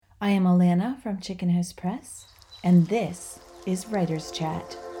I am Alana from Chicken House Press, and this is Writer's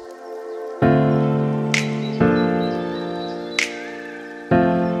Chat.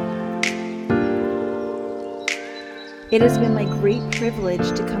 It has been my great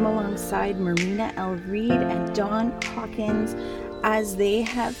privilege to come alongside Marina L. Reed and Dawn Hawkins as they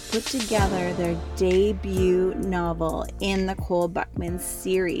have put together their debut novel in the Cole Buckman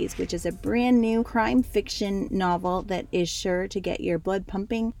series, which is a brand new crime fiction novel that is sure to get your blood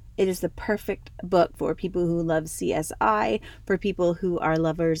pumping. It is the perfect book for people who love CSI, for people who are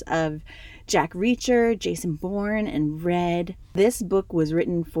lovers of Jack Reacher, Jason Bourne, and Red. This book was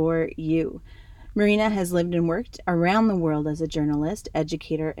written for you. Marina has lived and worked around the world as a journalist,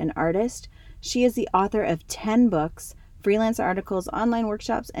 educator, and artist. She is the author of 10 books, freelance articles, online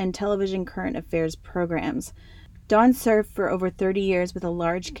workshops, and television current affairs programs. Dawn served for over 30 years with a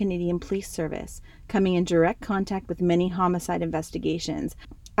large Canadian police service, coming in direct contact with many homicide investigations.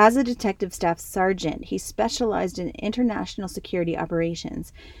 As a detective staff sergeant, he specialized in international security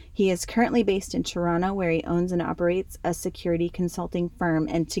operations. He is currently based in Toronto, where he owns and operates a security consulting firm.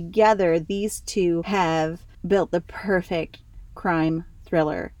 And together, these two have built the perfect crime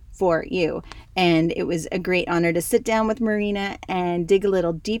thriller for you. And it was a great honor to sit down with Marina and dig a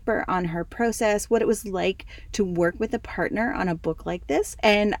little deeper on her process, what it was like to work with a partner on a book like this.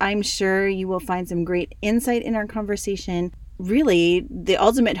 And I'm sure you will find some great insight in our conversation. Really, the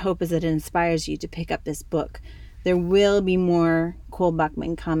ultimate hope is that it inspires you to pick up this book. There will be more Cole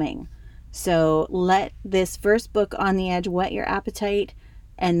Buckman coming. So let this first book on the edge whet your appetite,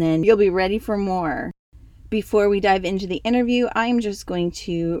 and then you'll be ready for more. Before we dive into the interview, I'm just going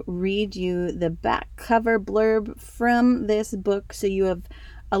to read you the back cover blurb from this book so you have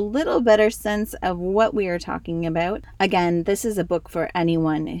a little better sense of what we are talking about. Again, this is a book for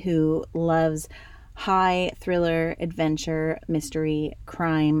anyone who loves high thriller, adventure, mystery,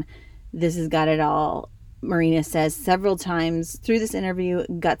 crime. This has got it all. Marina says several times through this interview,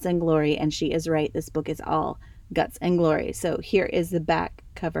 guts and glory, and she is right. This book is all guts and glory. So here is the back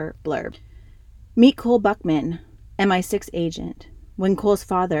cover blurb. Meet Cole Buckman, MI6 agent. When Cole's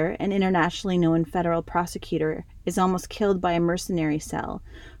father, an internationally known federal prosecutor, is almost killed by a mercenary cell,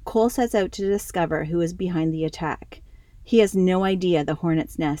 Cole sets out to discover who is behind the attack. He has no idea the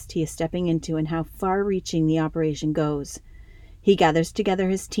hornet's nest he is stepping into and how far-reaching the operation goes. He gathers together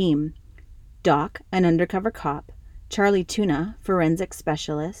his team: Doc, an undercover cop; Charlie Tuna, forensic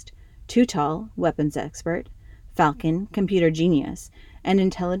specialist; Tootal, weapons expert; Falcon, computer genius; and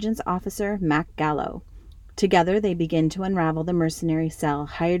intelligence officer Mac Gallo. Together they begin to unravel the mercenary cell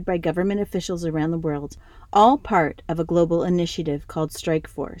hired by government officials around the world, all part of a global initiative called Strike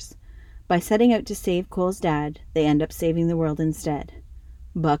Force. By setting out to save Cole's dad, they end up saving the world instead.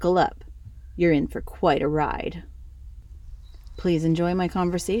 Buckle up. You're in for quite a ride. Please enjoy my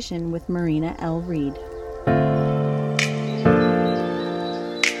conversation with Marina L. Reed.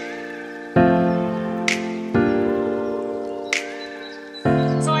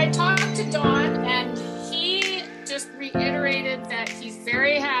 So I talked to Don, and he just reiterated that he's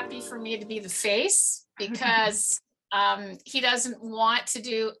very happy for me to be the face because he doesn't want to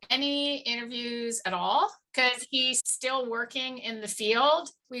do any interviews at all because he's still working in the field.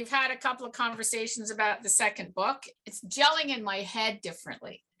 We've had a couple of conversations about the second book. It's gelling in my head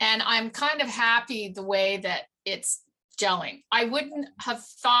differently. And I'm kind of happy the way that it's gelling. I wouldn't have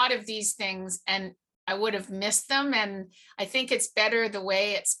thought of these things and I would have missed them. And I think it's better the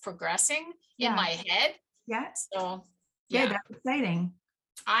way it's progressing in my head. Yeah. So, yeah, that's exciting.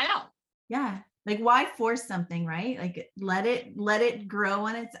 I know. Yeah. Like, why force something, right? Like, let it grow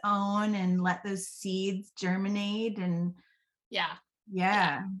on its own and let those seeds germinate. And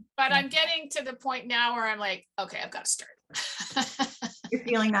yeah. But I'm getting to the point now where I'm like, okay, I've got to start. You're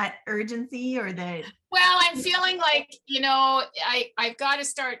feeling that urgency or that? Well, I'm feeling like, I've got to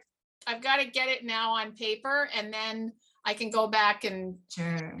start. I've got to get it now on paper, and then I can go back and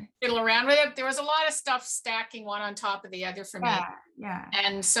fiddle around with it. There was a lot of stuff stacking one on top of the other for me. Yeah.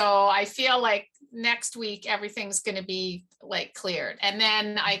 And so I feel like next week, everything's going to be like cleared. And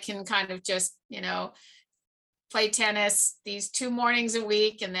then I can kind of just, play tennis these 2 mornings a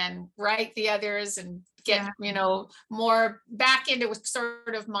week and then write the others and get, more back into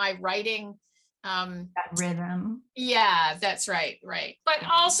sort of my writing. That rhythm. Yeah, that's right. But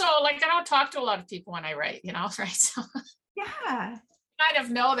also, like, I don't talk to a lot of people when I write, right? So yeah, kind of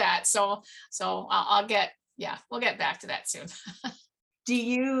know that. So we'll get back to that soon. Do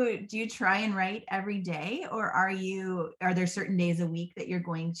you try and write every day, or are there certain days a week that you're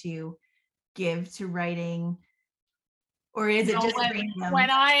going to give to writing, or is it just when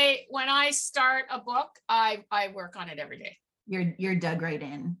I start a book, I work on it every day. You're dug right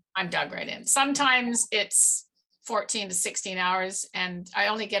in. I'm dug right in. Sometimes it's 14 to 16 hours and I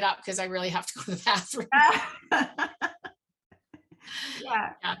only get up because I really have to go to the bathroom. Yeah.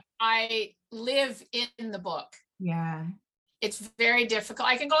 Yeah, I live in the book. Yeah. It's very difficult.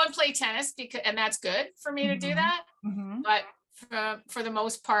 I can go and play tennis and that's good for me to do that. Mm-hmm. But for the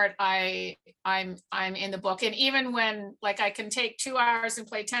most part, I'm in the book. And even when like I can take 2 hours and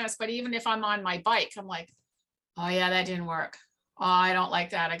play tennis, but even if I'm on my bike, I'm like, oh yeah, that didn't work. Oh, I don't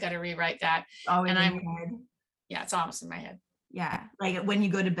like that. I got to rewrite that. Always And in your head. yeah, it's almost in my head. Yeah. Like when you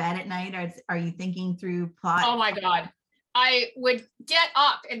go to bed at night, are you thinking through plot? Oh my God. I would get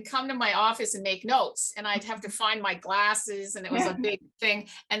up and come to my office and make notes, and I'd have to find my glasses, and it was a big thing.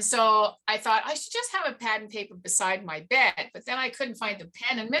 And so I thought I should just have a pad and paper beside my bed, but then I couldn't find the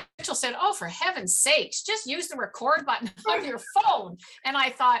pen. And Mitchell said, oh, for heaven's sakes, just use the record button on your phone. And I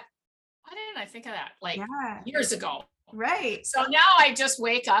thought, why didn't I think of that like years ago? Right. So now I just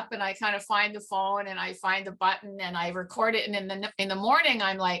wake up and I kind of find the phone and I find the button and I record it. And in the morning,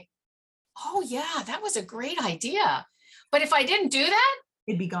 I'm like, oh yeah, that was a great idea. But if I didn't do that,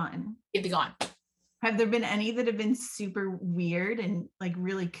 it'd be gone. It'd be gone. Have there been any that have been super weird and like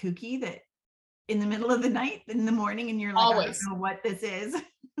really kooky that in the middle of the night, in the morning, and you're like, always. I don't know what this is?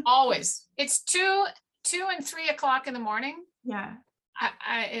 Always. It's 2 and 3 o'clock in the morning. Yeah.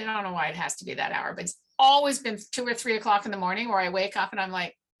 I don't know why it has to be that hour, but it's always been 2 or 3 o'clock in the morning where I wake up and I'm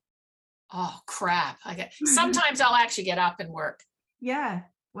like, oh crap. Sometimes I'll actually get up and work. Yeah.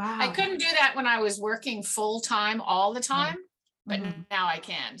 Wow. I couldn't do that when I was working full time all the time, but now I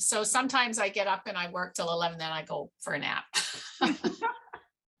can. So sometimes I get up and I work till 11, then I go for a nap.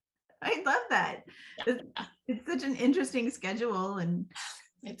 I love that. Yeah. It's such an interesting schedule, and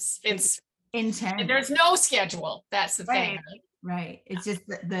it's intense. And there's no schedule. That's the thing. Right. It's just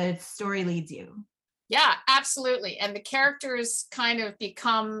the story leads you. Yeah, absolutely. And the characters kind of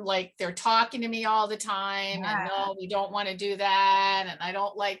become like they're talking to me all the time. And no, we don't want to do that. And I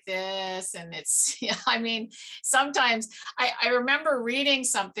don't like this. And it's, yeah, I mean, sometimes I remember reading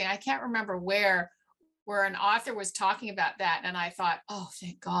something, I can't remember where an author was talking about that. And I thought, oh,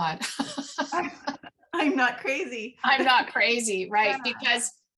 thank God. I'm not crazy. I'm not crazy, right? Yeah.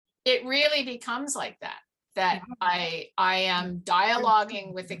 Because it really becomes like that. I am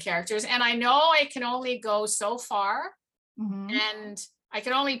dialoguing with the characters, and I know I can only go so far, and I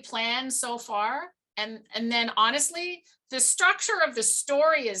can only plan so far. And then honestly, the structure of the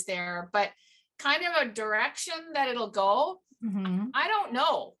story is there, but kind of a direction that it'll go, I don't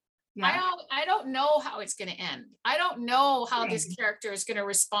know. Yeah. I don't know how it's going to end. I don't know how this character is going to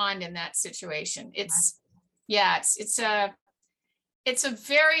respond in that situation. It's a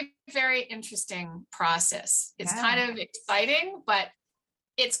very, very interesting process. It's kind of exciting, but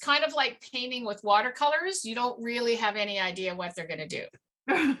it's kind of like painting with watercolors. You don't really have any idea what they're going to do.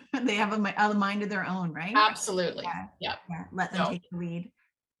 They have a mind of their own, right? Absolutely. Yeah. Let them take the lead.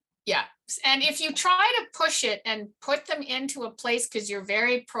 Yeah. And if you try to push it and put them into a place because you're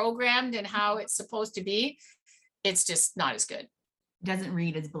very programmed in how it's supposed to be, it's just not as good. It doesn't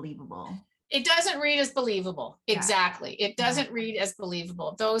read as believable. It doesn't read as believable. Exactly. It doesn't read as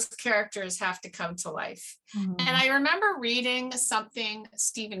believable. Those characters have to come to life. And I remember reading something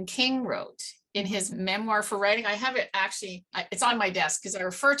Stephen King wrote in his memoir for writing. I have it actually, it's on my desk because I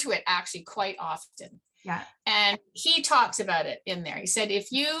refer to it actually quite often. Yeah. And he talks about it in there. He said,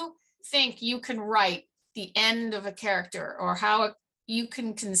 if you think you can write the end of a character or how you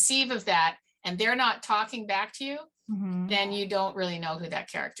can conceive of that and they're not talking back to you, then you don't really know who that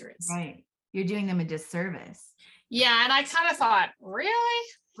character is. Right. You're doing them a disservice. Yeah. And I kind of thought, really?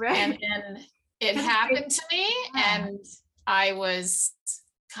 Right. And then it happened to me and I was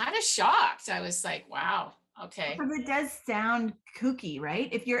kind of shocked. I was like, wow. Okay. Because it does sound kooky, right?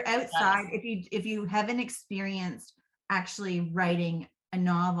 If you're outside, if you haven't experienced actually writing a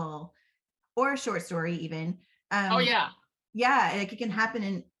novel or a short story even. Yeah, like it can happen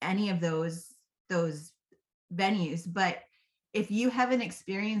in any of those venues. But if you haven't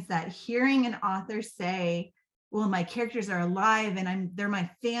experienced that, hearing an author say, well, my characters are alive and they're my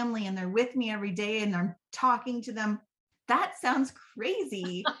family and they're with me every day and I'm talking to them, that sounds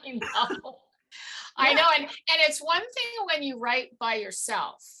crazy. I know. I know. And it's one thing when you write by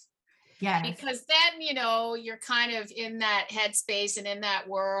yourself. Yeah. Because then, you're kind of in that headspace and in that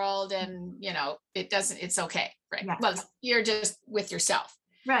world and, it's okay. Right. Yeah. Well, you're just with yourself.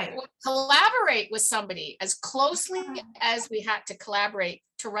 Right. Collaborate with somebody as closely as we had to collaborate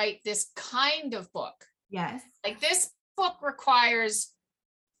to write this kind of book. Yes. Like this book requires,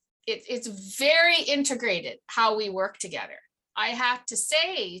 it's very integrated how we work together. I have to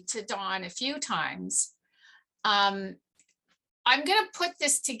say to Dawn a few times, I'm going to put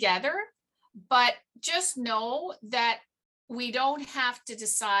this together, but just know that we don't have to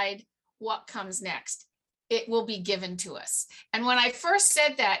decide what comes next. It will be given to us. And when I first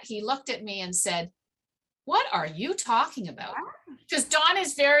said that, he looked at me and said, what are you talking about? Because Don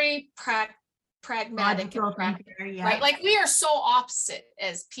is very pragmatic and practical, right? Like we are so opposite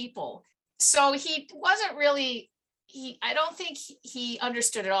as people. So he wasn't really, I don't think he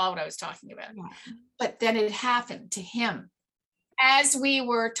understood at all what I was talking about. Yeah. But then it happened to him. As we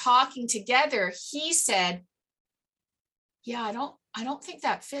were talking together, he said, yeah, I don't think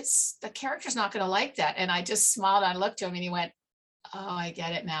that fits. The character's not going to like that. And I just smiled. I looked at him and he went, oh, I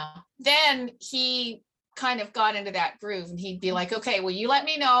get it now. Then he kind of got into that groove and he'd be like, okay, well, you let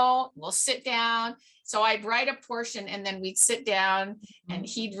me know, we'll sit down. So I'd write a portion and then we'd sit down and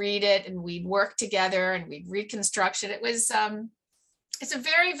he'd read it and we'd work together and we'd reconstruct it. It was, it's a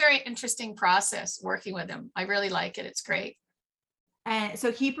very, very interesting process working with him. I really like it. It's great. And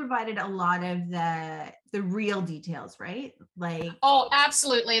so he provided a lot of the real details, right? Like, oh,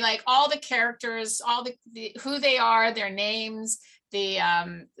 absolutely. Like all the characters, all the who they are, their names, the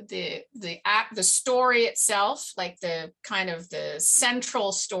story itself, like the kind of the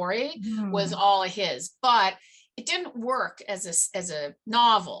central story was all his, but it didn't work as a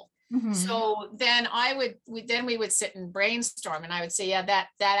novel. So then we would sit and brainstorm and I would say, yeah, that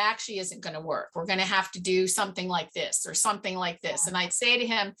actually isn't going to work. We're going to have to do something like this or something like this. And I'd say to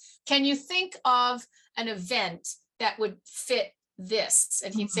him, can you think of an event that would fit this?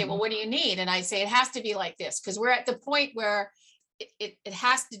 And he'd say, well, what do you need? And I'd say, it has to be like this, because we're at the point where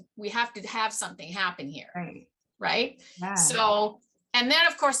we have to have something happen here. Right. Yeah. So, and then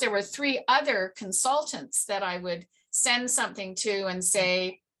of course there were 3 other consultants that I would send something to and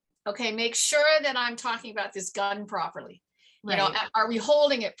say, okay, make sure that I'm talking about this gun properly. Right. You know, are we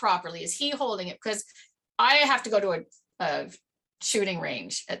holding it properly? Is he holding it? Because I have to go to a shooting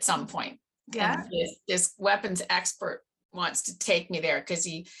range at some point. Yeah. And this weapons expert wants to take me there because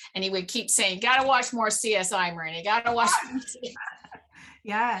he would keep saying, gotta watch more CSI, Marina, you gotta watch more CSI.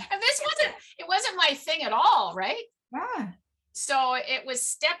 Yeah. And it wasn't my thing at all, right? Yeah. So it was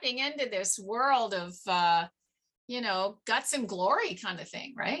stepping into this world of guts and glory kind of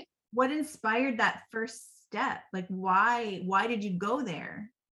thing, right? What inspired that first step? Like why did you go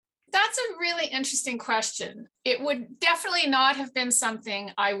there? That's a really interesting question. It would definitely not have been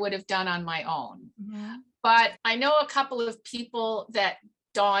something I would have done on my own. But I know a couple of people that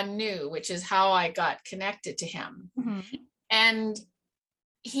Don knew, which is how I got connected to him. And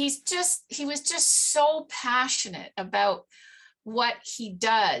he was just so passionate about what he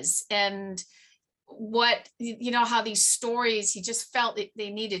does and what, how these stories, he just felt that they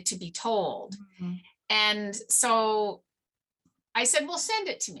needed to be told. And so I said, well, send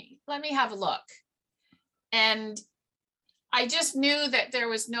it to me. Let me have a look. And I just knew that there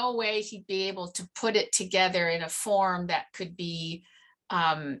was no way he'd be able to put it together in a form that could be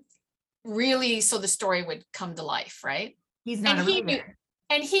really so the story would come to life, right? He's not a writer.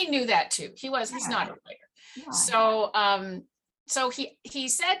 And he knew that too. He's not a writer. Yeah. So he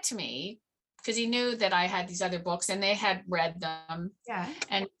said to me, because he knew that I had these other books and they had read them. Yeah.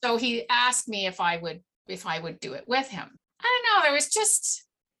 And so he asked me if I would do it with him. I don't know. There was just,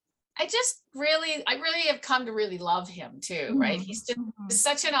 I really have come to really love him too, right? He's just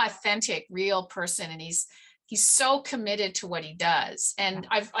such an authentic, real person. And he's so committed to what he does. And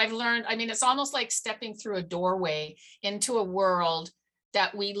I've learned, I mean, it's almost like stepping through a doorway into a world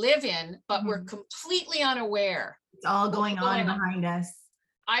that we live in, but we're completely unaware. It's all going on behind us.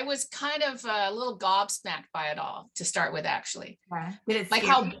 I was kind of a little gobsmacked by it all to start with, actually. Yeah. Did it like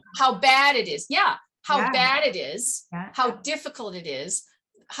how bad it is. Yeah. Bad it is, how difficult it is,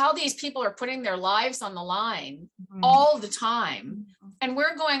 how these people are putting their lives on the line all the time. And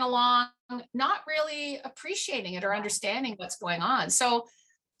we're going along, not really appreciating it or understanding what's going on. So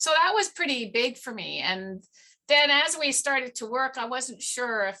that was pretty big for me. And then as we started to work, I wasn't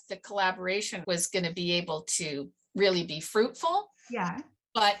sure if the collaboration was going to be able to really be fruitful. Yeah.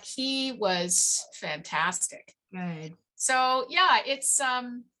 But he was fantastic. Good. So yeah, it's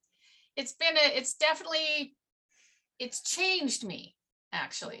changed me,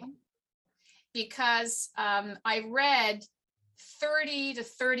 actually, because I read 30 to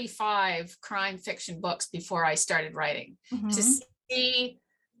 35 crime fiction books before I started writing to see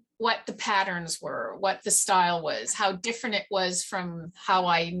what the patterns were, what the style was, how different it was from how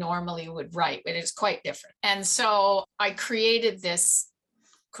I normally would write, but it's quite different. And so I created this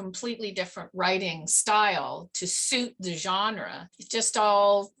completely different writing style to suit the genre. It just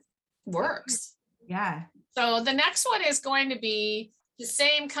all works. Yeah. So the next one is going to be, the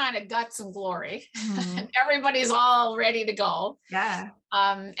same kind of guts and glory. Mhm. Everybody's all ready to go. Yeah.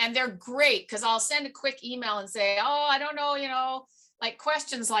 And they're great because I'll send a quick email and say, oh, I don't know, like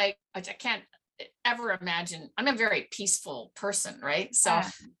questions like, I can't ever imagine. I'm a very peaceful person, right? So Yeah.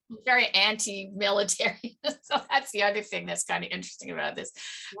 very anti-military. So that's the other thing that's kind of interesting about this.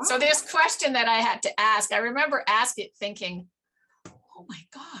 Wow. So this question that I had to ask, I remember asking it thinking, oh my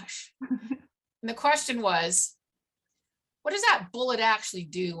gosh. And the question was, what does that bullet actually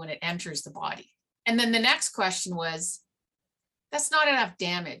do when it enters the body? And then the next question was, that's not enough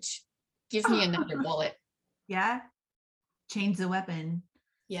damage. Give me another bullet. Yeah. Change the weapon.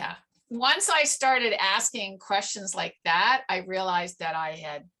 Yeah. Once I started asking questions like that, I realized that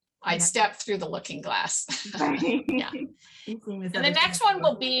I'd stepped through the looking glass. Right. Yeah. And the next one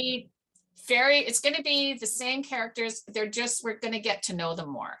will be it's going to be the same characters. We're going to get to know them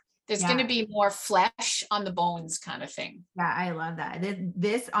more. There's going to be more flesh on the bones kind of thing. Yeah, I love that.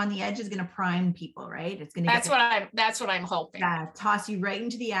 This on the edge is going to prime people, right? It's going to that's what I'm hoping. Yeah, toss you right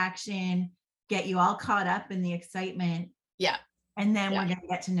into the action, get you all caught up in the excitement. Yeah. And then we're going to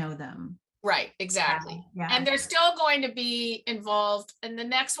get to know them. Right, exactly. Yeah. And they're still going to be involved. And the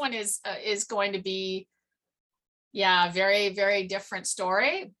next one is going to be, very, very different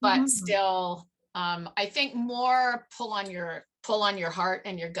story, but still, I think more pull on your heart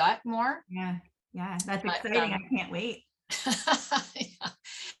and your gut more. Yeah, that's exciting. I can't wait.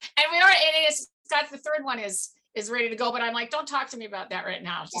 And we are. It's got the third one is ready to go, but I'm like, don't talk to me about that right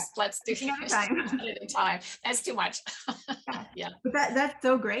now. Just let's do another time. That's too much. Yeah. But that's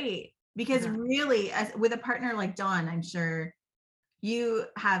so great because really, with a partner like Dawn, I'm sure you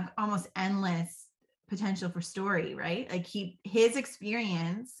have almost endless potential for story, right? Like his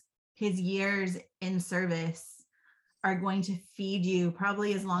experience, his years in service are going to feed you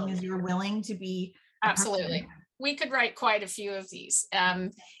probably as long as you're willing to be. Absolutely. We could write quite a few of these.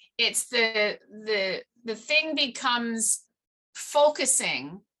 It's the thing becomes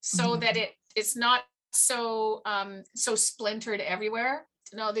focusing so that it's not so splintered everywhere.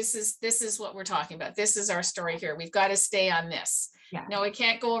 No, this is what we're talking about. This is our story here. We've got to stay on this. Yeah. No, we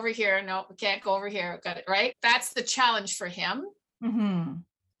can't go over here. No, we can't go over here. Got it right. That's the challenge for him. Mm-hmm.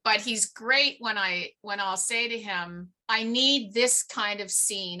 But he's great when I'll say to him, I need this kind of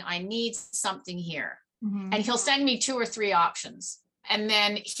scene. I need something here. Mm-hmm. And he'll send me 2 or 3 options. And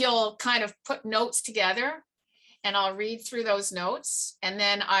then he'll kind of put notes together and I'll read through those notes and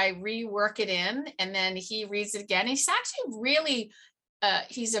then I rework it in and then he reads it again. He's actually really,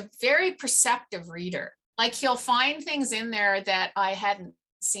 he's a very perceptive reader. Like he'll find things in there that I hadn't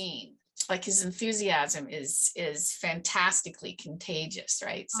seen. Like his enthusiasm is fantastically contagious,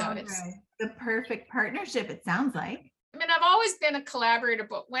 right? So it's the perfect partnership, it sounds like. I mean, I've always been a collaborator,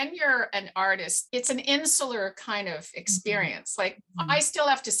 but when you're an artist, it's an insular kind of experience. Like I still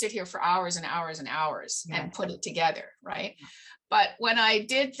have to sit here for hours and hours and hours and put it together, right? But when I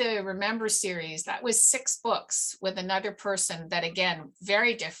did the Remember series, that was 6 books with another person that, again,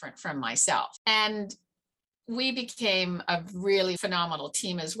 very different from myself. And we became a really phenomenal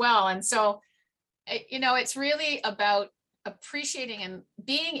team as well. And so, it's really about appreciating and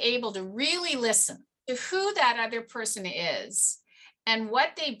being able to really listen to who that other person is and what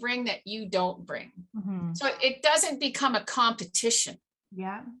they bring that you don't bring. Mm-hmm. So it doesn't become a competition.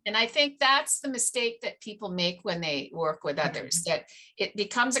 Yeah. And I think that's the mistake that people make when they work with others, that it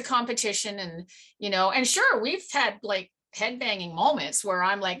becomes a competition and, and sure, we've had like headbanging moments where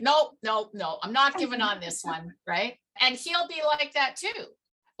I'm like, no, I'm not giving on this one. Right. And he'll be like that too.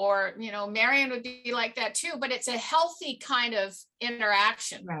 Or, Marion would be like that too, but it's a healthy kind of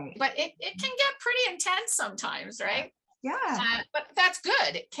interaction. Right. But it can get pretty intense sometimes, right? Yeah. But that's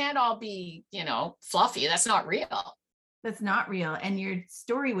good. It can't all be, fluffy. That's not real. That's not real. And your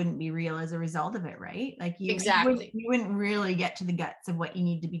story wouldn't be real as a result of it, right? Like you wouldn't really get to the guts of what you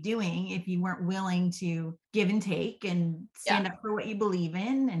need to be doing if you weren't willing to give and take and stand up for what you believe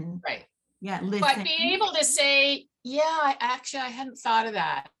in. And listen. But be able to say, I hadn't thought of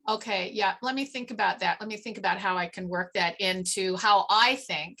that. Okay. Yeah. Let me think about that. Let me think about how I can work that into how I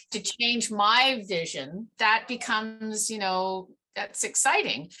think to change my vision. That becomes, that's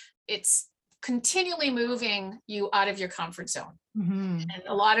exciting. It's continually moving you out of your comfort zone. Mm-hmm. And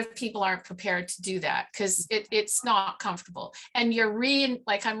a lot of people aren't prepared to do that because it's not comfortable. And you're I'm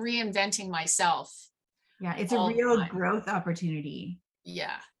reinventing myself. Yeah. It's a real growth opportunity.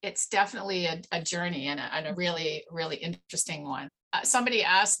 Yeah, it's definitely a journey and a really, really interesting one. Somebody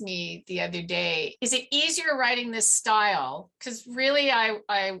asked me the other day, is it easier writing this style? Because really,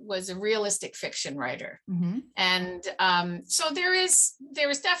 I was a realistic fiction writer. Mm-hmm. And so there is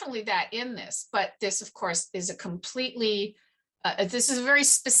definitely that in this, but this, of course, is a completely this is a very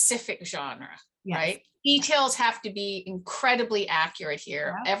specific genre, Yes. right? Details have to be incredibly accurate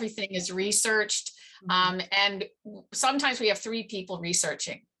here. Yeah. Everything is researched. And sometimes we have 3 people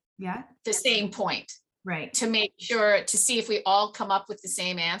researching the same point, right, to make sure, to see if we all come up with the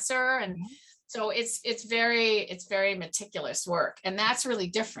same answer. And so it's very meticulous work, and that's really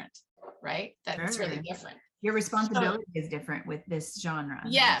different, right? That's really different. Your responsibility is different with this genre.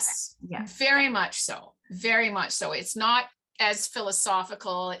 Yes, very much so. Very much so. It's not as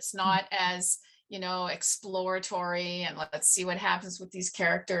philosophical. It's not as, exploratory and let's see what happens with these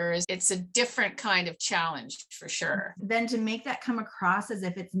characters. It's a different kind of challenge for sure. Then to make that come across as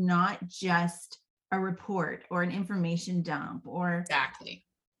if it's not just a report or an information dump, or exactly,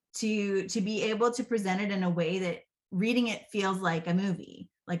 to be able to present it in a way that reading it feels like a movie,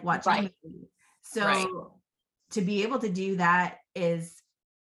 like watching a movie. So to be able to do that is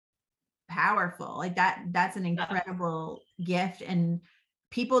powerful. Like that's an incredible gift, and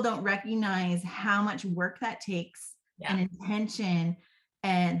people don't recognize how much work that takes and intention,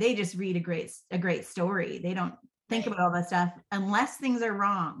 and they just read a great story. They don't think about all that stuff unless things are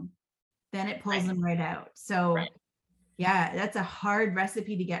wrong, then it pulls them right out. So that's a hard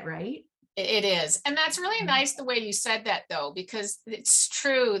recipe to get right. It is. And that's really nice the way you said that, though, because it's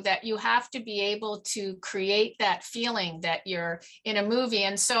true that you have to be able to create that feeling that you're in a movie.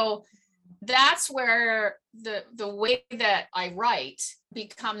 And so that's where the way that I write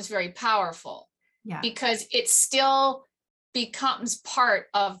becomes very powerful, because it still becomes part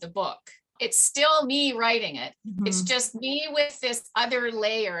of the book. It's still me writing it. It's just me with this other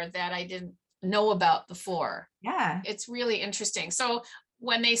layer that I didn't know about before. It's really interesting. So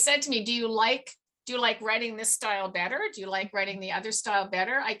when they said to me, do you like writing this style better? Do you like writing the other style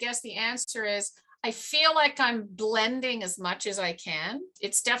better? I guess the answer is, I feel like I'm blending as much as I can.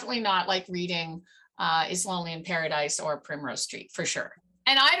 It's definitely not like reading Is Lonely in Paradise or Primrose Street, for sure.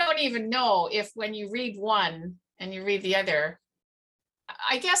 And I don't even know if when you read one and you read the other,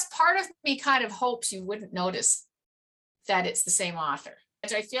 I guess part of me kind of hopes you wouldn't notice that it's the same author.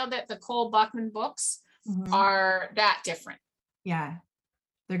 I feel that the Cole Buckman books are that different. They're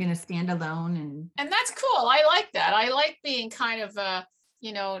going to stand alone. And that's cool. I like that. I like being kind of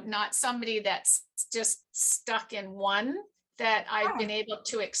not somebody that's just stuck in one, that I've been able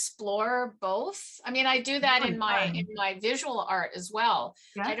to explore both. I mean, I do that in my visual art as well.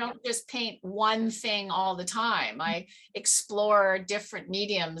 I don't just paint one thing all the time. I explore different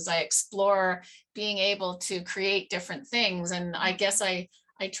mediums. I explore being able to create different things. And I guess I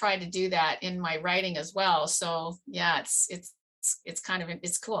try to do that in my writing as well. So it's kind of,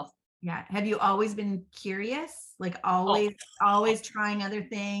 it's cool. Have you always been curious? Like always trying other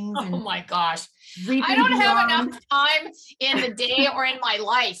things? Oh my gosh. I don't have enough time in the day or in my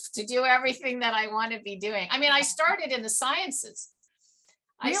life to do everything that I want to be doing. I mean, I started in the sciences.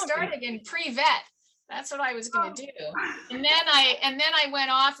 I started in pre-vet. That's what I was going to do. And then I went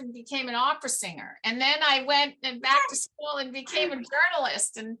off and became an opera singer. And then I went back to school and became a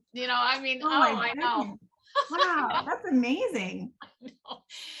journalist. And, I know. Wow, that's amazing.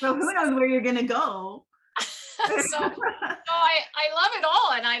 So who knows where you're going to go? So I love it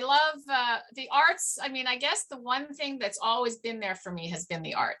all. And I love the arts. I mean, I guess the one thing that's always been there for me has been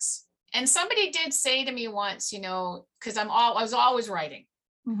the arts. And somebody did say to me once, because I was always writing.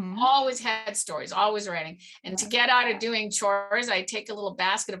 Always had stories, always writing. And to get out of doing chores, I'd take a little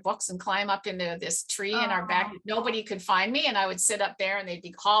basket of books and climb up into this tree in our back. Nobody could find me. And I would sit up there and they'd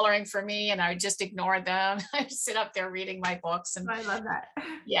be hollering for me and I would just ignore them. I'd sit up there reading my books. And I love that.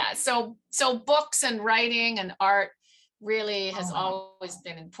 Yeah. So books and writing and art really has always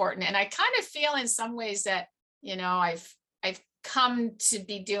been important. And I kind of feel in some ways that, I've come to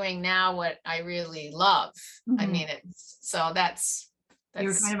be doing now what I really love. I mean, that's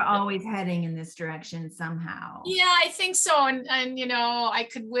you're kind of always heading in this direction somehow. Yeah, I think so. And I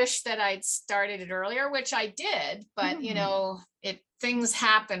could wish that I'd started it earlier, which I did, but things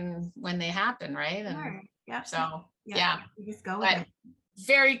happen when they happen, right? And so you just go with it.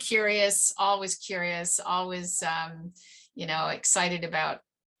 Very curious, always excited about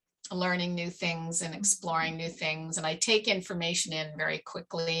learning new things and exploring new things. And I take information in very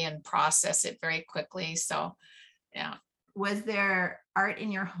quickly and process it very quickly. So yeah. Was there art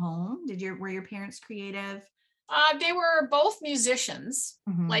in your home? Were your parents creative? They were both musicians.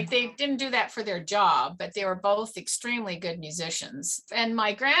 Like they didn't do that for their job, but they were both extremely good musicians. And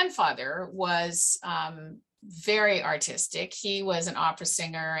my grandfather was very artistic. He was an opera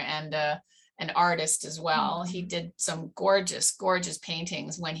singer and an artist as well. He did some gorgeous, gorgeous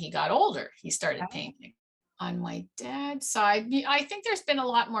paintings when he got older. He started painting. On my dad's side, I think there's been a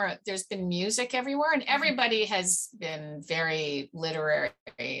lot more, there's been music everywhere, and everybody has been very literary.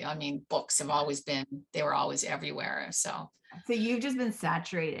 I mean, books have always been, they were always everywhere. So you've just been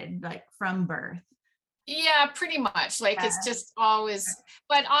saturated like from birth. yeah, pretty much. Like it's just always,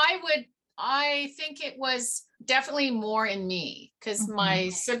 but I think it was definitely more in me because my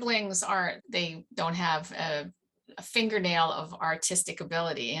siblings they don't have a fingernail of artistic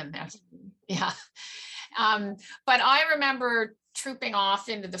ability in them. Yeah. But I remember trooping off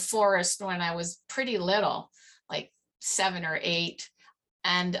into the forest when I was pretty little, like 7 or 8.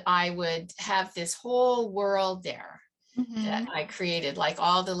 And I would have this whole world there that I created, like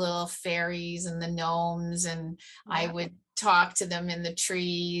all the little fairies and the gnomes, and I would talk to them in the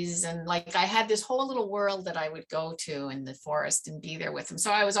trees. And like I had this whole little world that I would go to in the forest and be there with them.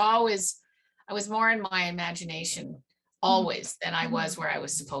 So I was more in my imagination always than I was where I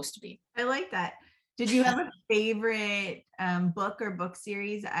was supposed to be. I like that. Did you have a favorite book or book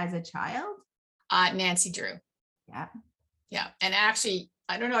series as a child? Nancy Drew. Yeah. Yeah. And actually,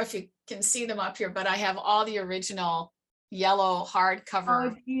 I don't know if you can see them up here, but I have all the original yellow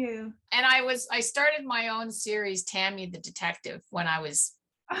hardcover. Oh, you. And I started my own series, Tammy the Detective, when I was,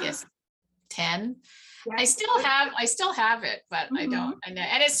 I guess, 10. Yeah. I still have it, but I don't. I know.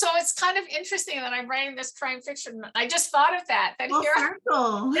 And it's kind of interesting that I'm writing this crime fiction. I just thought of that that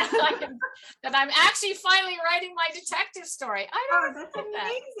I'm actually finally writing my detective story. I don't know. That's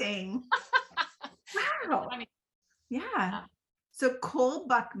amazing. Wow. Yeah. So Cole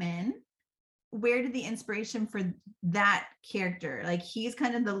Buckman, where did the inspiration for that character? Like he's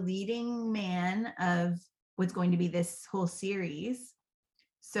kind of the leading man of what's going to be this whole series.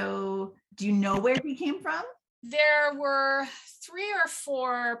 So do you know where he came from? There were 3 or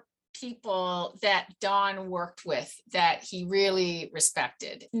 4 people that Don worked with that he really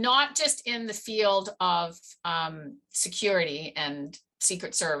respected, not just in the field of security and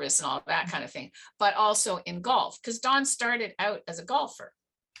Secret Service and all that kind of thing, but also in golf, because Don started out as a golfer.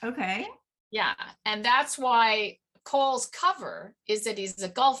 Okay. Yeah. And that's why Cole's cover is that he's a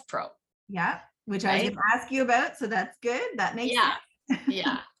golf pro. Yeah. Which I was going to ask you about. So that's good. That makes sense.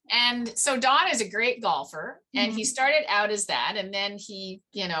 Yeah. And so Don is a great golfer, and he started out as that. And then he,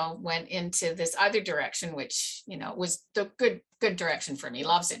 went into this other direction, which, was the good direction for him. He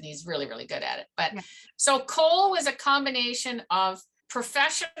loves it and he's really, really good at it. But so Cole was a combination of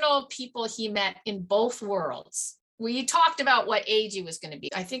professional people he met in both worlds. We talked about what age he was going to be.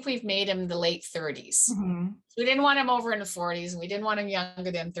 I think we've made him the late 30s. We didn't want him over in the 40s, and we didn't want him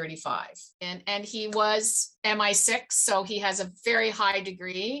younger than 35. And he was MI6, so he has a very high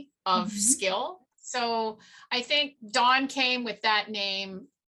degree of skill. So I think Don came with that name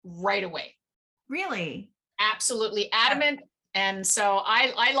right away. Really? Absolutely adamant. And so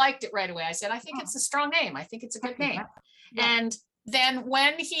I liked it right away. I said, I think it's a strong name. I think it's a good name. And then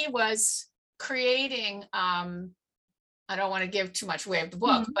when he was creating, I don't want to give too much away of the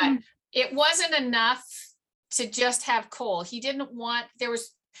book, but it wasn't enough to just have Cole. He didn't want,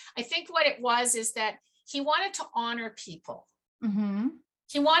 I think what it was is that he wanted to honor people.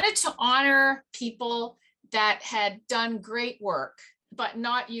 He wanted to honor people that had done great work, but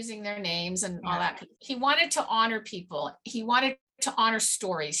not using their names and all that. He wanted to honor people. He wanted to honor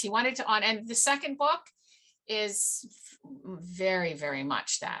stories. He wanted to honor, and the second book is very, very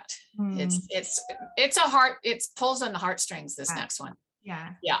much that. It's a heart, it pulls on the heartstrings, this next one.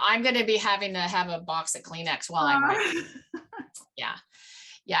 Yeah. I'm going to be having to have a box of Kleenex while I'm writing. Yeah.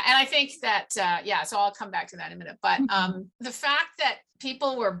 And I think that, so I'll come back to that in a minute. But the fact that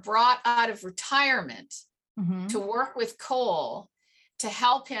people were brought out of retirement to work with Cole to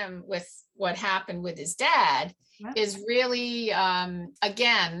help him with what happened with his dad is really,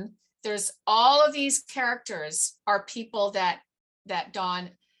 again, there's all of these characters are people that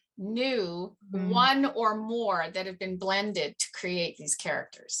Don knew, one or more that have been blended to create these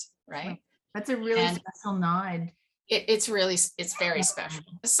characters, right? That's a really special nod. It's very special.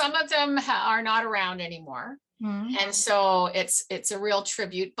 Some of them are not around anymore. And so it's a real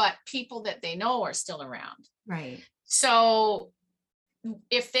tribute, but people that they know are still around. Right. So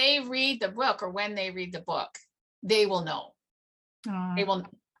if they read the book, or when they read the book, they will know. They will.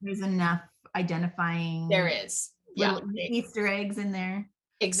 There's enough identifying. There is. Easter eggs in there.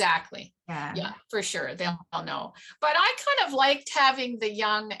 Exactly. Yeah, for sure. They'll know. But I kind of liked having the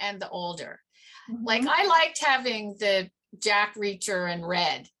young and the older. Like I liked having the Jack Reacher and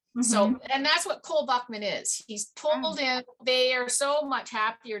Red. So, and that's what Cole Buckman is. He's pulled in. They are so much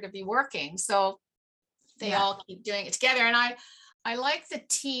happier to be working. So they all keep doing it together. And I like the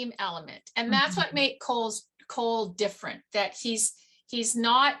team element. And that's what made Cole different, that he's he's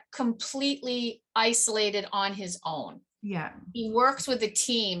not completely isolated on his own. Yeah. He works with a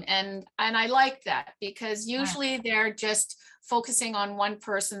team, and I like that, because usually they're just focusing on one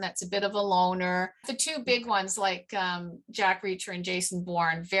person that's a bit of a loner. The two big ones, like Jack Reacher and Jason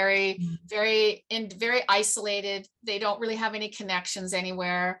Bourne, very isolated. They don't really have any connections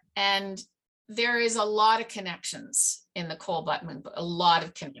anywhere, and there is a lot of connections in the Cole Buttman, a lot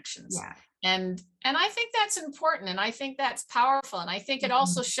of connections. Yeah. And I think that's important, and I think that's powerful, and I think it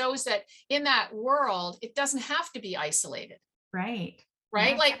also shows that in that world it doesn't have to be isolated. Right.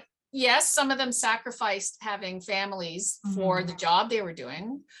 Yeah. Like, yes, some of them sacrificed having families for the job they were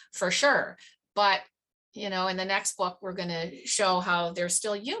doing, for sure, but in the next book we're going to show how they're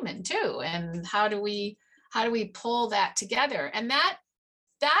still human too, and how do we pull that together, and that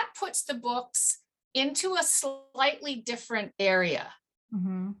puts the books into a slightly different area.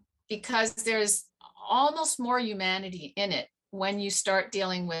 Because there's almost more humanity in it when you start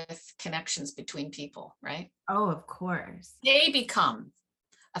dealing with connections between people, right? Oh, of course. They become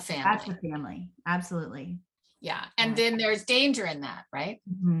a family. That's a family. Absolutely. Yeah. And then there's danger in that, right?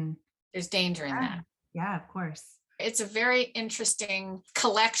 There's danger in that. Yeah, of course. It's a very interesting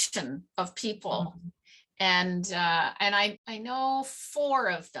collection of people. And I know four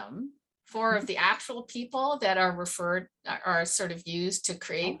of the actual people that are sort of used to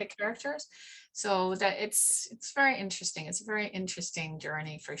create the characters. So that it's very interesting. It's a very interesting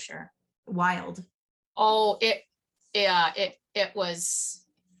journey for sure. Wild. Oh, it was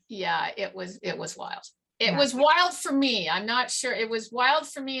wild. It was wild for me. I'm not sure. It was wild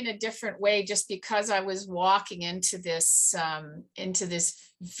for me in a different way, just because I was walking into this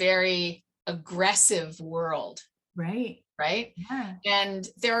very aggressive world. Right. Yeah. And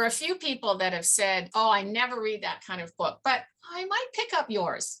there are a few people that have said, oh, I never read that kind of book, but I might pick up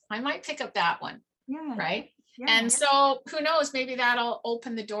yours. I might pick up that one. Yeah. Right. Yeah. And so who knows, maybe that'll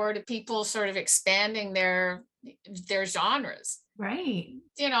open the door to people sort of expanding their genres. Right.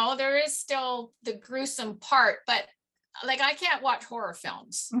 There is still the gruesome part, but like, I can't watch horror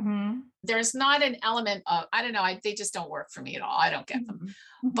films. There's not an element of, I don't know, they just don't work for me at all. I don't get them.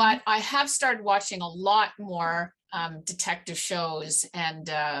 But I have started watching a lot more detective shows and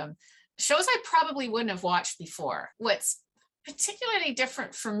shows I probably wouldn't have watched before. What's particularly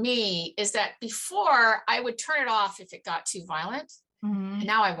different for me is that before I would turn it off if it got too violent. And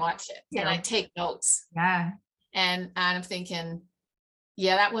now I watch it and I take notes. Yeah. And I'm thinking,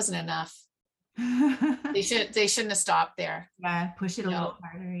 yeah, that wasn't enough. They shouldn't have stopped there. Yeah, push it a little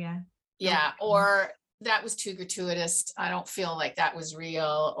harder. Yeah, or that was too gratuitous. I don't feel like that was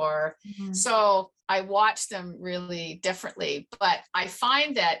real. Or so I watch them really differently. But I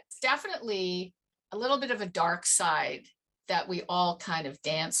find that it's definitely a little bit of a dark side that we all kind of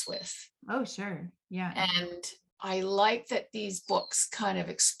dance with. Oh, sure. Yeah. And I like that these books kind of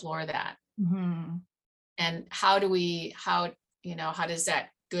explore that. And how does that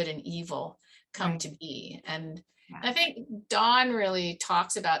good and evil come to be? And I think Dawn really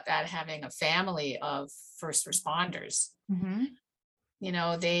talks about that, having a family of first responders.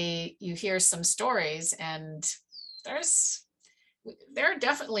 You hear some stories, and they're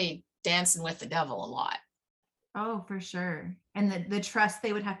definitely dancing with the devil a lot. Oh, for sure. And the trust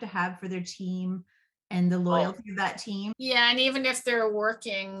they would have to have for their team and the loyalty of that team. Yeah, and even if they're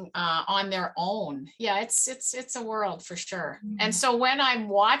working on their own, it's a world for sure. And so when I'm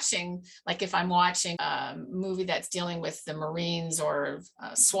watching, like if I'm watching a movie that's dealing with the Marines or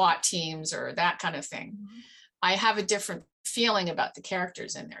SWAT teams or that kind of thing, I have a different feeling about the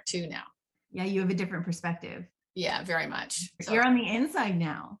characters in there too now. Yeah, you have a different perspective. Yeah, very much. So. You're on the inside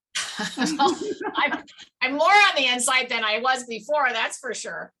now. I'm more on the inside than I was before, that's for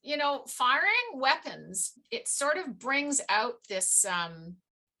sure. Firing weapons, it sort of brings out this,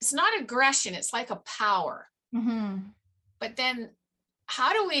 it's not aggression, it's like a power. But then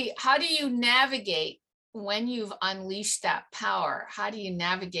how do you navigate when you've unleashed that power? How do you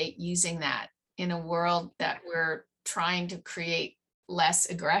navigate using that in a world that we're trying to create less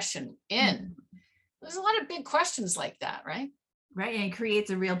aggression in? There's a lot of big questions like that, right? Right. And it creates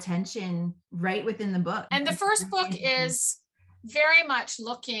a real tension right within the book. And the first book is very much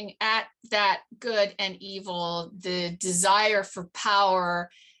looking at that good and evil, the desire for power,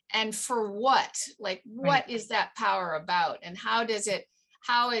 and for what? Like, what is that power about? And how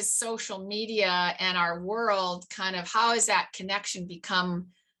is social media and our world how has that connection become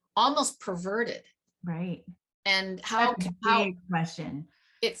almost perverted? Right. And That's a big question.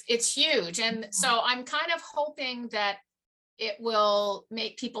 It's huge. And so I'm kind of hoping that it will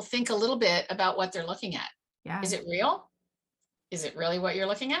make people think a little bit about what they're looking at. Yeah. Is it real? Is it really what you're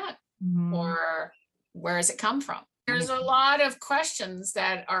looking at? Or where does it come from? There's a lot of questions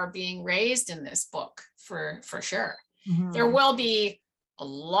that are being raised in this book for sure. There will be a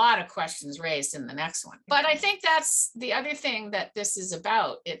lot of questions raised in the next one. But I think that's the other thing that this is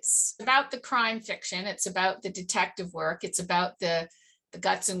about. It's about the crime fiction. It's about the detective work. It's about the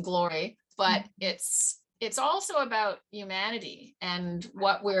guts and glory, but it's also about humanity and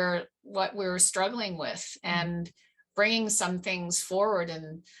what we're struggling with, and bringing some things forward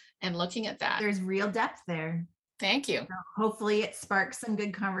and looking at that. There's real depth there. Thank you. So hopefully it sparks some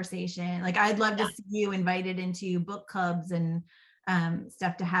good conversation. Like, I'd love to see you invited into book clubs and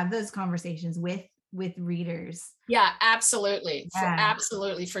stuff to have those conversations with readers. Yeah, absolutely.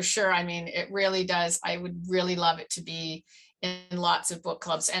 Absolutely, for sure. I mean, it really does. I would really love it to be in lots of book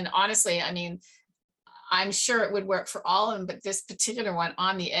clubs. And honestly, I mean, I'm sure it would work for all of them, but this particular one,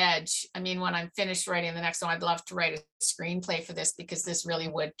 On the Edge, I mean, when I'm finished writing the next one, I'd love to write a screenplay for this, because this really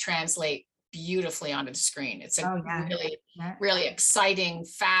would translate beautifully onto the screen. It's a really exciting,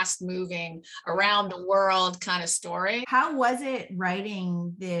 fast moving, around the world kind of story. How was it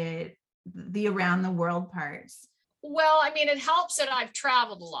writing the around the world parts? Well, I mean, it helps that I've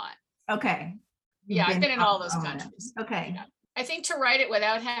traveled a lot. Okay. I've been in all those countries. Okay. Yeah. I think to write it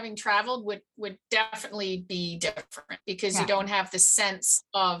without having traveled would definitely be different, because you don't have the sense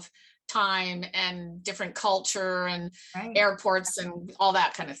of time and different culture and airports and all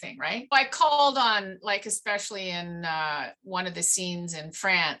that kind of thing, right? I called on, like, especially in one of the scenes in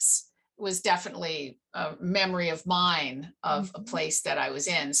France, was definitely a memory of mine of a place that I was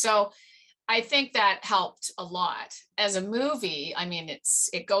in. So I think that helped a lot. As a movie, I mean,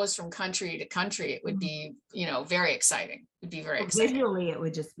 it goes from country to country. It would be, very exciting. It would be very exciting. Visually, it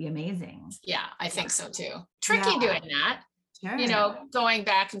would just be amazing. Yeah, I think so too. Tricky doing that. Sure. Going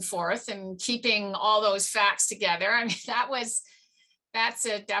back and forth and keeping all those facts together. I mean, that's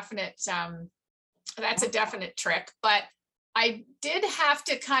a definite trick. But I did have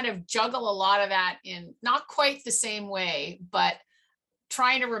to kind of juggle a lot of that in not quite the same way, but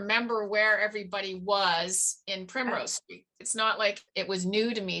trying to remember where everybody was in Primrose Street. It's not like it was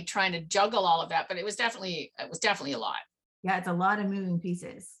new to me trying to juggle all of that, but it was definitely a lot. Yeah, it's a lot of moving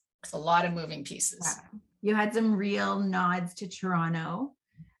pieces. It's a lot of moving pieces. Yeah. You had some real nods to Toronto,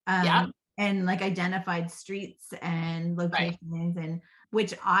 and like identified streets and locations, and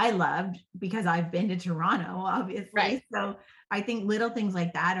which I loved, because I've been to Toronto, obviously. Right. So I think little things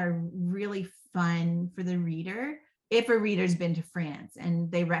like that are really fun for the reader. If a reader's been to France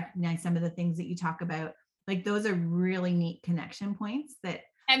and they recognize some of the things that you talk about, like, those are really neat connection points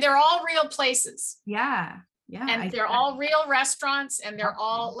and they're all real places. Yeah. And they're all real restaurants, and they're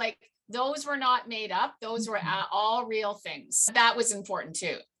all, like, those were not made up. Those were all real things. That was important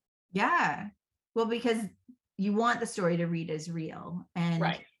too. Yeah. Well, because you want the story to read as real,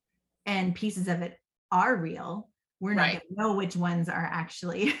 and pieces of it are real. We're not going to know which ones are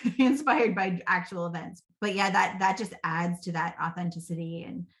actually inspired by actual events. But yeah, that just adds to that authenticity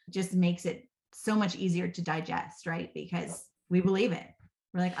and just makes it so much easier to digest, right? Because we believe it.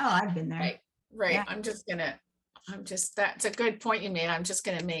 We're like, oh, I've been there. Right. Yeah. That's a good point you made. I'm just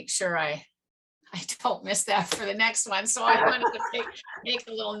going to make sure I don't miss that for the next one. So I wanted to make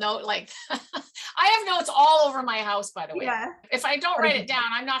a little note. Like, I have notes all over my house, by the way. Yeah. If I don't write it down,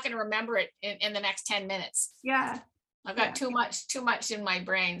 I'm not going to remember it in the next 10 minutes. Yeah. I've got too much in my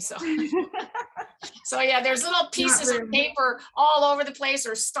brain. So, so yeah, there's little pieces of paper all over the place,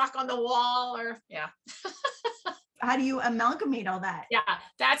 or stuck on the wall, or How do you amalgamate all that? Yeah,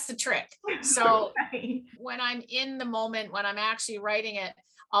 that's the trick. So when I'm in the moment, when I'm actually writing it,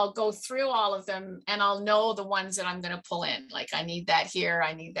 I'll go through all of them, and I'll know the ones that I'm going to pull in. Like, I need that here.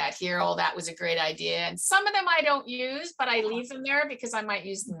 I need that here. Oh, that was a great idea. And some of them I don't use, but I leave them there because I might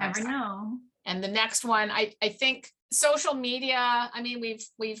use them next time. Never know. And the next one, I think social media, I mean,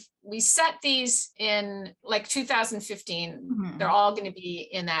 we set these in like 2015. They're all going to be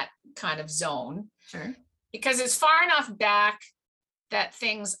in that kind of zone. Sure. Because it's far enough back that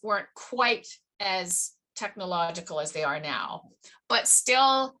things weren't quite as technological as they are now, but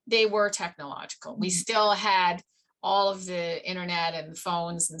still they were technological. We still had all of the internet and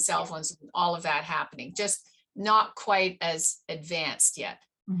phones and cell phones, and all of that happening, just not quite as advanced yet.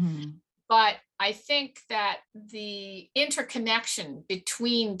 But I think that the interconnection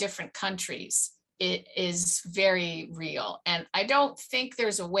between different countries, it is very real. And I don't think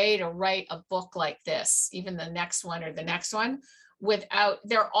there's a way to write a book like this, even the next one or the next one, without,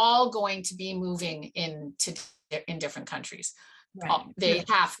 they're all going to be moving in different countries. Right. They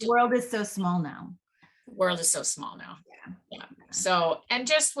have to. The world is so small now. The world is so small now. Yeah. So, and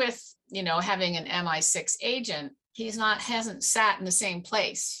just with, having an MI6 agent, hasn't sat in the same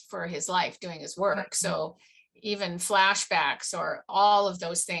place for his life doing his work. So even flashbacks, or all of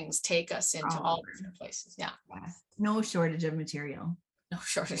those things take us into Oh, all different places. Yeah. yes. No shortage of material. No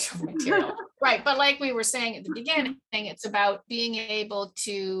shortage of material. Right. But like we were saying at the beginning, it's about being able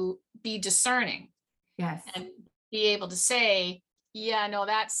to be discerning. Yes. And be able to say, yeah, no,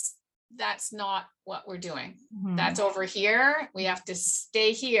 that's not what we're doing. That's over here. We have to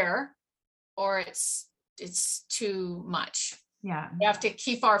stay here, or it's too much. Yeah. We have to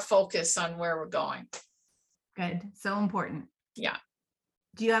keep our focus on where we're going. Good. So important. Yeah.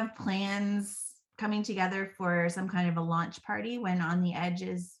 Do you have plans coming together for some kind of a launch party when On the Edge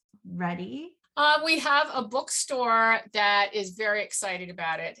is ready? We have a bookstore that is very excited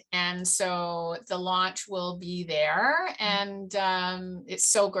about it. And so the launch will be there. And it's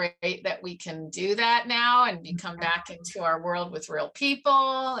so great that we can do that now and come back into our world with real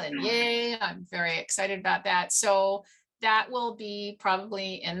people. And yay, I'm very excited about that. So that will be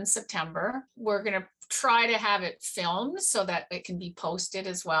probably in September. We're going to try to have it filmed so that it can be posted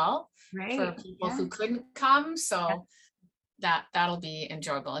as well for people who couldn't come. So that'll be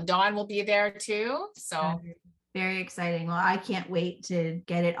enjoyable, and Dawn will be there too. So very exciting. Well, I can't wait to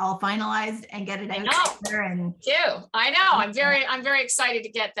get it all finalized and get it out there. And I know I'm very excited to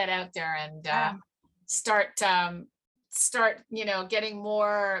get that out there and start getting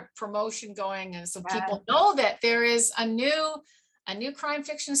more promotion going, and so people know that there is a new crime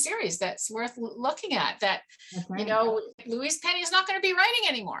fiction series that's worth looking at, that Louise Penny is not going to be writing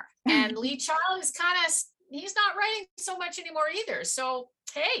anymore, and Lee Child is he's not writing so much anymore either. So,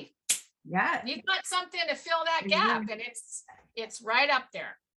 hey, you've got something to fill that gap, and it's right up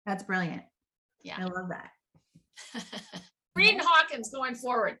there. That's brilliant. Yeah. I love that. Reed and Hawkins going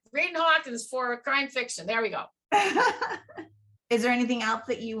forward. Reed and Hawkins for crime fiction. There we go. Is there anything else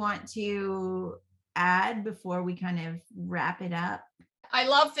that you want to add before we kind of wrap it up? I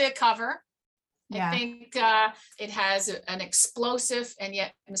love the cover. I think it has an explosive and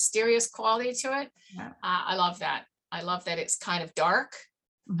yet mysterious quality to it. I love that. I love that it's kind of dark.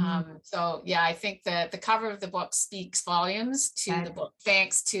 So yeah, I think that the cover of the book speaks volumes to the book.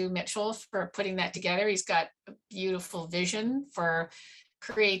 Thanks to Mitchell for putting that together. He's got a beautiful vision for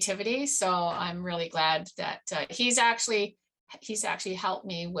creativity. So I'm really glad that he's actually helped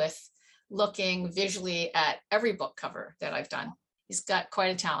me with looking visually at every book cover that I've done. He's got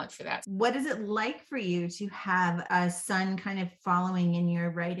quite a talent for that. What is it like for you to have a son kind of following in your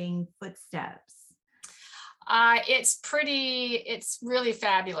writing footsteps? It's really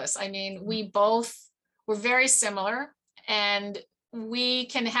fabulous. I mean, we're very similar, and we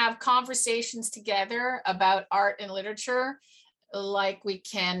can have conversations together about art and literature like we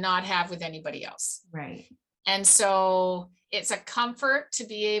cannot have with anybody else. Right. And so it's a comfort to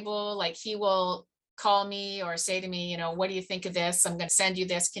be able, like, he will call me or say to me, what do you think of this? I'm going to send you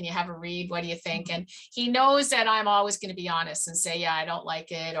this. Can you have a read? What do you think? And he knows that I'm always going to be honest and say, yeah, I don't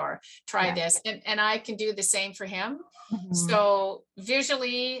like it, or try this. And I can do the same for him. So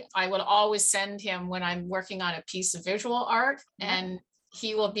visually, I will always send him when I'm working on a piece of visual art, and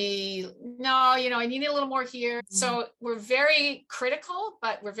he will be, no, I need a little more here. So we're very critical,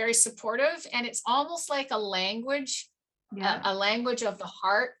 but we're very supportive. And it's almost like a language, a language of the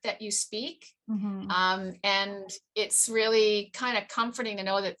heart that you speak. And it's really kind of comforting to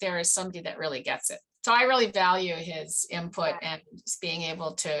know that there is somebody that really gets it. So I really value his input and just being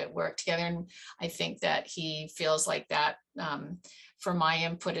able to work together. And I think that he feels like that for my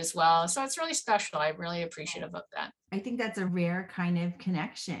input as well. So it's really special. I'm really appreciative of that. I think that's a rare kind of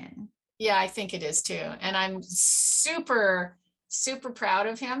connection. Yeah, I think it is too. And I'm super, super proud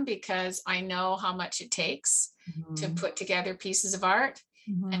of him, because I know how much it takes to put together pieces of art.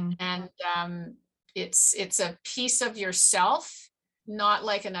 And it's a piece of yourself, not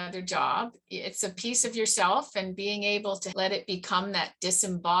like another job. It's a piece of yourself, and being able to let it become that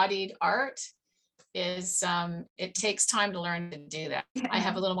disembodied art is it takes time to learn to do that. I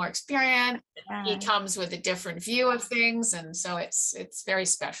have a little more experience. He comes with a different view of things, and so it's very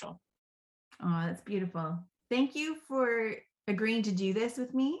special. Oh, that's beautiful. Thank you for agreeing to do this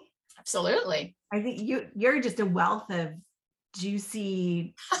with me. Absolutely. I think you're just a wealth of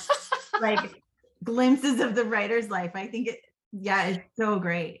juicy like glimpses of the writer's life. I think it's so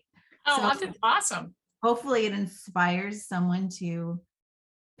great. Oh, that's awesome. Hopefully it inspires someone to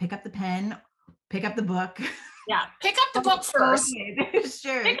pick up the pen, pick up the book. Yeah, pick up the book first.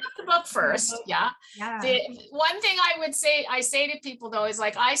 Sure. Pick up the book first. Yeah. The one thing I say to people though is,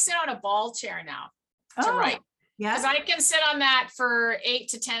 like, I sit on a ball chair now to write. Yeah. Because I can sit on that for 8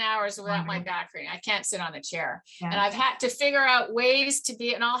 to 10 hours without my back hurting. I can't sit on a chair. And I've had to figure out ways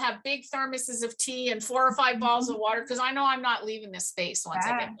to and I'll have big thermoses of tea and 4 or 5 bottles of water, because I know I'm not leaving this space once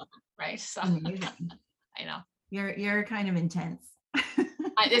I get done. Right. So I know. You're kind of intense.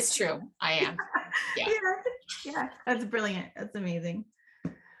 It's true. I am. Yeah. Yeah. That's brilliant. That's amazing.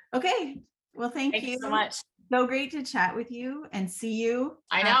 Okay. Well, thank you so much. So great to chat with you and see you.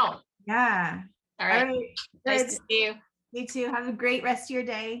 I know. Yeah. All right. Nice to see you. You too. Have a great rest of your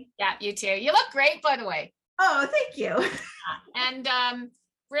day. Yeah, you too. You look great, by the way. Oh, thank you. And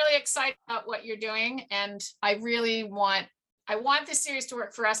really excited about what you're doing. And I want this series to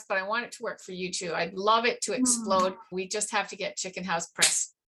work for us, but I want it to work for you too. I'd love it to explode. We just have to get Chicken House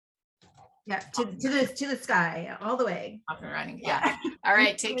Press. Yeah, to the sky, all the way. Up and running. Yeah. All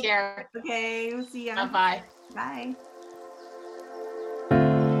right. Take care. Okay. We'll see you. Bye-bye. Bye.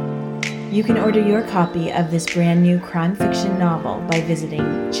 You can order your copy of this brand new crime fiction novel by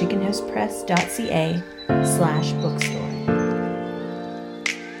visiting chickenhousepress.ca/bookstore.